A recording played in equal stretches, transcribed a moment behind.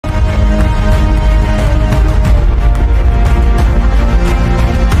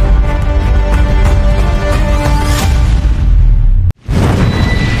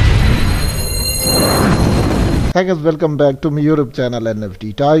Hey guys, welcome back to my YouTube channel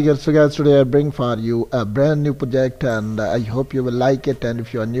NFT Tiger. So guys, today I bring for you a brand new project and I hope you will like it. And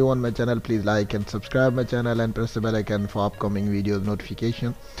if you are new on my channel, please like and subscribe my channel and press the bell icon for upcoming videos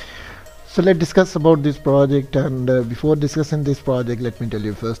notification. So let's discuss about this project, and before discussing this project, let me tell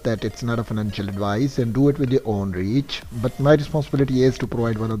you first that it's not a financial advice and do it with your own reach, but my responsibility is to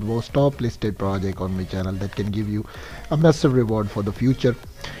provide one of the most top listed project on my channel that can give you a massive reward for the future.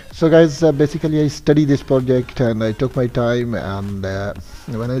 So guys, basically I study this project and I took my time, and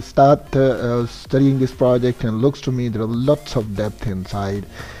when I start studying this project, and looks to me there are lots of depth inside,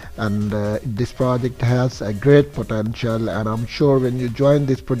 and this project has a great potential, and I'm sure when you join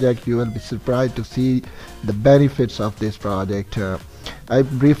this project you will be surprised to see the benefits of this project. I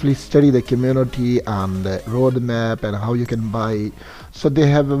briefly study the community and the roadmap and how you can buy, so they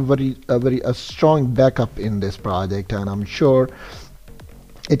have a very strong backup in this project, and I'm sure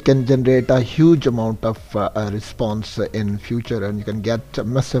it can generate a huge amount of response in future, and you can get a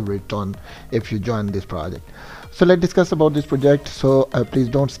massive return if you join this project. So let's discuss about this project. So please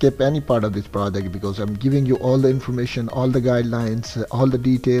don't skip any part of this project, because I'm giving you all the information, all the guidelines, all the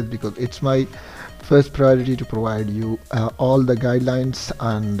details, because it's my first priority to provide you all the guidelines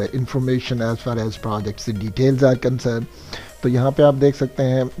and information as far as projects details are concerned. तो यहाँ पे आप देख सकते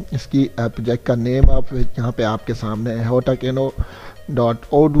हैं इसकी project का name आप यहाँ पे आपके सामने है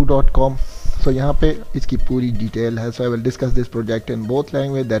hotaka.odoo.com. So यहाँ पे इसकी पूरी डिटेल है. So I will discuss this project in both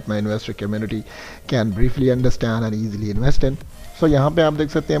language that my investor community can briefly understand and easily invest in. So यहाँ पे आप देख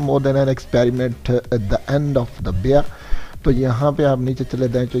सकते हैं more than an experiment at the end of the bear. तो यहाँ पे आप नीचे चले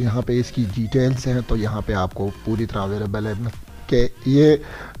जाएं तो यहाँ पे इसकी डिटेल्स हैं. तो यहाँ पे आपको पूरी तरह अवेलेबल है कि ये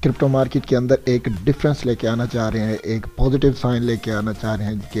क्रिप्टो मार्केट के अंदर एक डिफरेंस लेके आना चाह रहे हैं, एक पॉजिटिव साइन लेके आना चाह रहे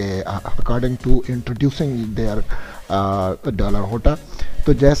हैं कि according to introducing there dollar होटा.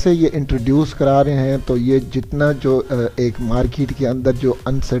 तो जैसे ये इंट्रोड्यूस करा रहे हैं तो ये जितना जो एक मार्केट के अंदर जो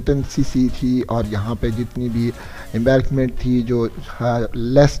अनसर्टेनिटी सी थी और यहाँ पे जितनी भी एम्बैरसमेंट थी, जो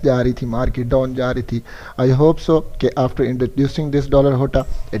लेस जा रही थी, मार्केट डाउन जा रही थी, आई होप सो कि after introducing this dollar Hota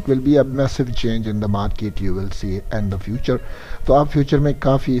it will be a massive change in the market, you will see in the future. तो आप फ्यूचर में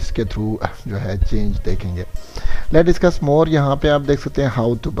काफ़ी इसके थ्रू जो है चेंज देखेंगे. Let discuss more. यहाँ पे आप देख सकते हैं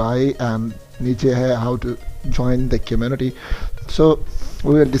हाउ टू बाई, एंड नीचे है how to join the community. So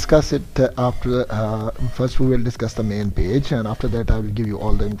we will discuss it after first we will discuss the main page, and after that I will give you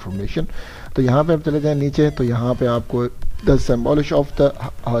all the information. तो यहाँ पे आप चले जाएं नीचे, तो यहाँ पे आपको the symbolish of the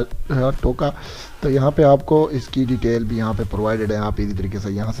HOTA, तो यहाँ पे आपको इसकी डिटेल भी यहाँ पे प्रोवाइडेड है. आप इसी तरीके से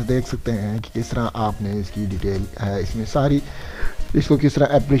यहाँ से देख सकते हैं कि किस तरह आपने इसकी डिटेल है, इसमें सारी इसको किस तरह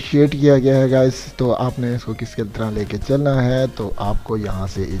अप्रिशिएट किया गया है गाइस. तो आपने इसको किस तरह लेके चलना है, तो आपको यहाँ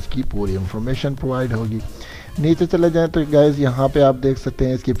से इसकी पूरी इंफॉर्मेशन प्रोवाइड होगी. नीचे चले जाएं तो गाइस यहाँ पे आप देख सकते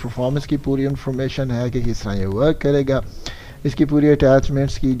हैं इसकी परफॉर्मेंस की पूरी इंफॉर्मेशन है कि किस तरह ये वर्क करेगा. इसकी पूरी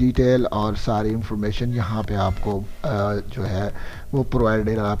अटैचमेंट्स की डिटेल और सारी इंफॉर्मेशन यहाँ पे आपको जो है वो प्रोवाइडेड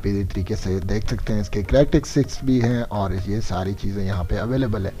है. आप इसी तरीके से देख सकते हैं. इसके करैक्टरिस्टिक्स भी हैं और ये सारी चीज़ें यहाँ पे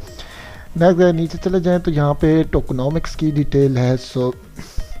अवेलेबल है. नेक्स्ट नीचे चले जाएं तो यहाँ पे टोकनॉमिक्स की डिटेल है. So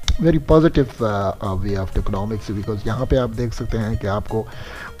very positive way of tokenomics, because यहाँ पे आप देख सकते हैं कि आपको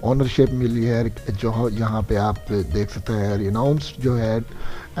ओनरशिप मिली है, जो यहाँ पे आप देख सकते हैं रिनाउंस्ड जो है,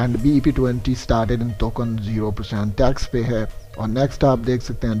 and BEP20 started in token 0% tax पे है. और नेक्स्ट आप देख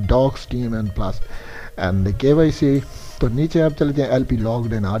सकते हैं docs team and plus and KYC. तो नीचे आप चले जाएं LP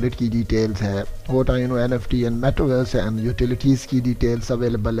लॉग्ड एंड ऑडिट की डिटेल्स है. HOTA NFT and metaverse and utilities की डिटेल्स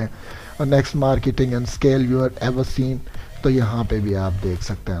अवेलेबल हैं. और next marketing and scale you are ever seen, तो यहाँ पे भी आप देख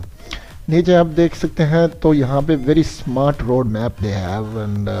सकते हैं. नीचे आप देख सकते हैं तो यहाँ पे very smart road map they have,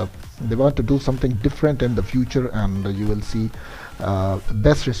 and they want to do something different in the future, and you will see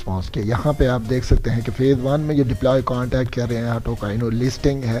best response के. यहाँ पे आप देख सकते हैं कि फेज़ 1 में ये डिप्लॉय कॉन्टैक्ट कर रहे हैं. HOTA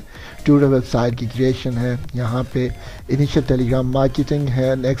लिस्टिंग है, ट्यूटर वेबसाइट की क्रिएशन है, यहाँ पे इनिशियल टेलीग्राम मार्केटिंग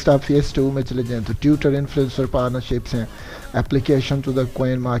है. नेक्स्ट आप फेज़ 2 में चले जाएँ तो ट्यूटर इन्फ्लुएंसर पार्टनरशिप्स हैं, application to the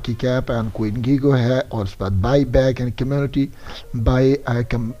coin market cap and coin GIGO है, और उसके बाद by back and community by.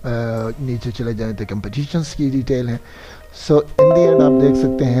 नीचे चले जाएँ तो कंपटीशंस की डिटेल है. सो इन दी एंड आप देख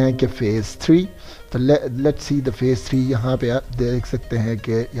सकते हैं कि फेज़ 3, तो लेट्स सी द फेज़ 3. यहाँ पे आप देख सकते हैं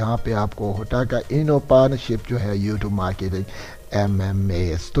कि यहाँ पे आपको HOTA का इनो पार्टनरशिप जो है यूट्यूब मार्केटिंग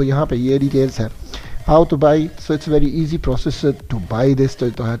MMAs. तो यहाँ पे ये डिटेल्स है. How two by, so it's very easy process two by this. तो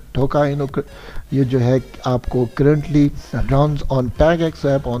HOTA इनो ये जो है आपको currently runs on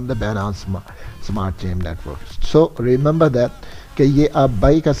Pancakeswap on the Binance smart chain network. So remember that कि ये आप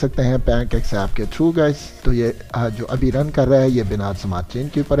बाई कर सकते हैं Pancakeswap के थ्रू गाइस. तो ये जो अभी रन कर रहा है ये Binance स्मार्ट चेन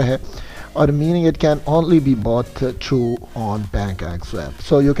के ऊपर है. or meaning it can only be bought through on Pancakeswap.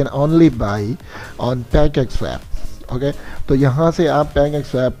 So you can only buy on Pancakeswap. Okay तो यहाँ से आप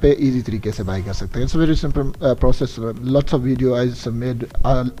Pancakeswap पे इजी तरीके से बाई कर सकते हैं. It's very simple process. Lots of video I made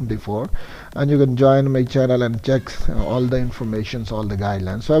before, and you can join my channel and check all the informations, all the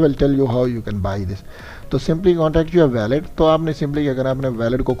guidelines. So I will tell you how you can buy this. तो simply contact your wallet. तो आपने simply क्या करना है, अपने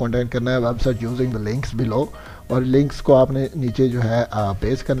wallet को contact करना है website using the links below, और लिंक्स को आपने नीचे जो है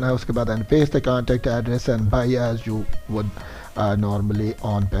पेस्ट करना है. उसके बाद and paste the contact address and by as you would normally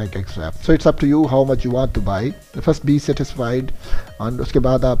on Pancakeswap. So it's up to you how much you want to buy. First be satisfied, and उसके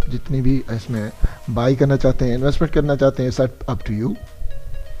बाद आप जितनी भी इसमें बाई करना चाहते हैं, इन्वेस्टमेंट करना चाहते हैं, set up to you.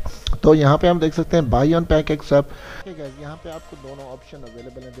 तो यहाँ पे हम देख सकते हैं बाई ऑन Pancakeswap. यहाँ पे आपको दोनों ऑप्शन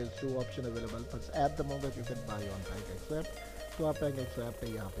अवेलेबल हैं. There's two option available. But at the moment you can buy on Pancakeswap. तो आप Pancakeswap पे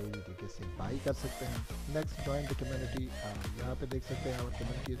यहाँ पे इजी तरीके से बाई कर सकते हैं. Next join the community. यहाँ पे देख सकते हैं हमारी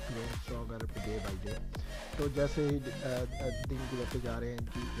community is growing stronger day by day. तो जैसे ही दिन गुजरते जा रहे हैं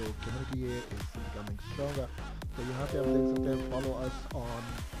इनकी जो कम्युनिटी है इज बिकमिंग स्ट्रॉन्गर. तो यहाँ पे आप देख सकते हैं फॉलो अस ऑन.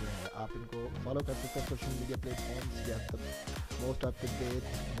 आप इनको फॉलो कर सकते हैं social media platforms. Get the most up to date.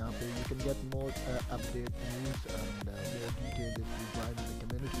 यहाँ पे you can get more update news and more details if you join the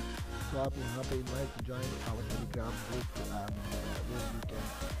community. तो आप यहाँ पे invite to join our Telegram group where you can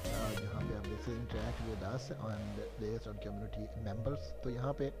यहाँ पे आप देख सकते हैं interact with us and there's our community members. तो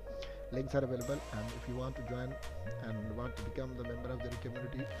यहाँ पे links are available, and if you want to join and want to become the member of the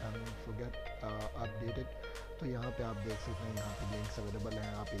community and forget updated, तो यहाँ पे आप देख सकते हैं यहाँ पे links available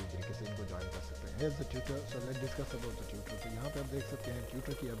हैं. आप इस तरीके से इनको ज्वाइन कर सकते हैं. Here's the tutor. So let's discuss about the tutor. तो यहाँ पे आप देख सकते हैं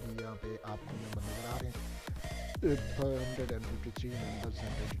tutor की अभी यहाँ पे आपको मेंबर नजर आ रहे हैं. 153 members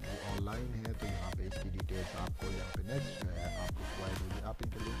हैं, 22 ऑनलाइन है. तो यहाँ पे इसकी डिटेल्स आपको यहाँ पे नेक्स्ट जो है आपको प्रोवाइड होगी. आप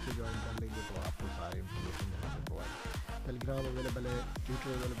इनके लिंक से ज्वाइन कर लेंगे तो आपको सारे इंफॉर्मेशन यहाँ पे प्रोवाइड. टेलीग्राम अवेलेबल है, ट्विटर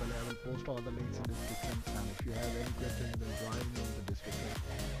अवेलेबल है. I will post all the links in description, and if you have any question then join me in the description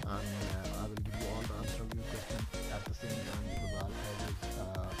and I will give you all the answer of your question at the same time because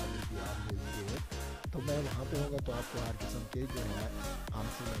I will be always there. तो मैं वहाँ पे होगा तो आपको हर किस्म के जो है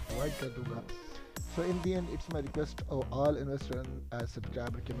आंसर मैं प्रोवाइड कर दूँगा. So in the end, it's my request of all investor and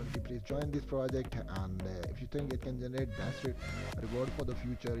subscriber community, please join this project, and if you think it can generate best reward for the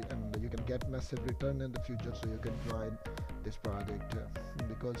future and you can get massive return in the future, so you can join this project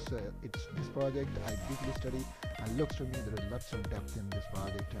because it's this project I deeply study and looks to me there is lots of depth in this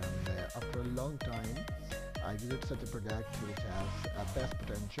project, and after a long time I visit such a project which has a best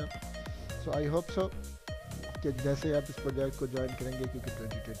potential. So I hope so कि जैसे आप इस project को join करेंगे, क्योंकि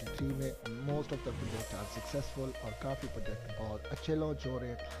 2023 में most of the project are successful और काफ़ी प्रोजेक्ट बहुत अच्छे लॉन्च हो रहे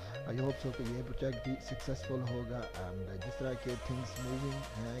हैं. आई होप सो कि ये प्रोजेक्ट भी सक्सेसफुल होगा. एंड जिस तरह के थिंग्स मूविंग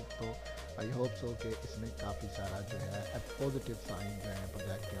हैं तो आई होप सो कि इसमें काफ़ी सारा जो है पॉजिटिव साइन जो है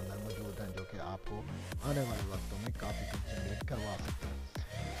प्रोजेक्ट के अंदर मौजूद हैं जो कि आपको आने वाले वक्तों में काफ़ी कुछ जनरेट करवा सकते हैं.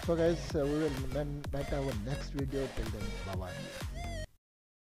 So guys we will met our next video. Till then bye bye.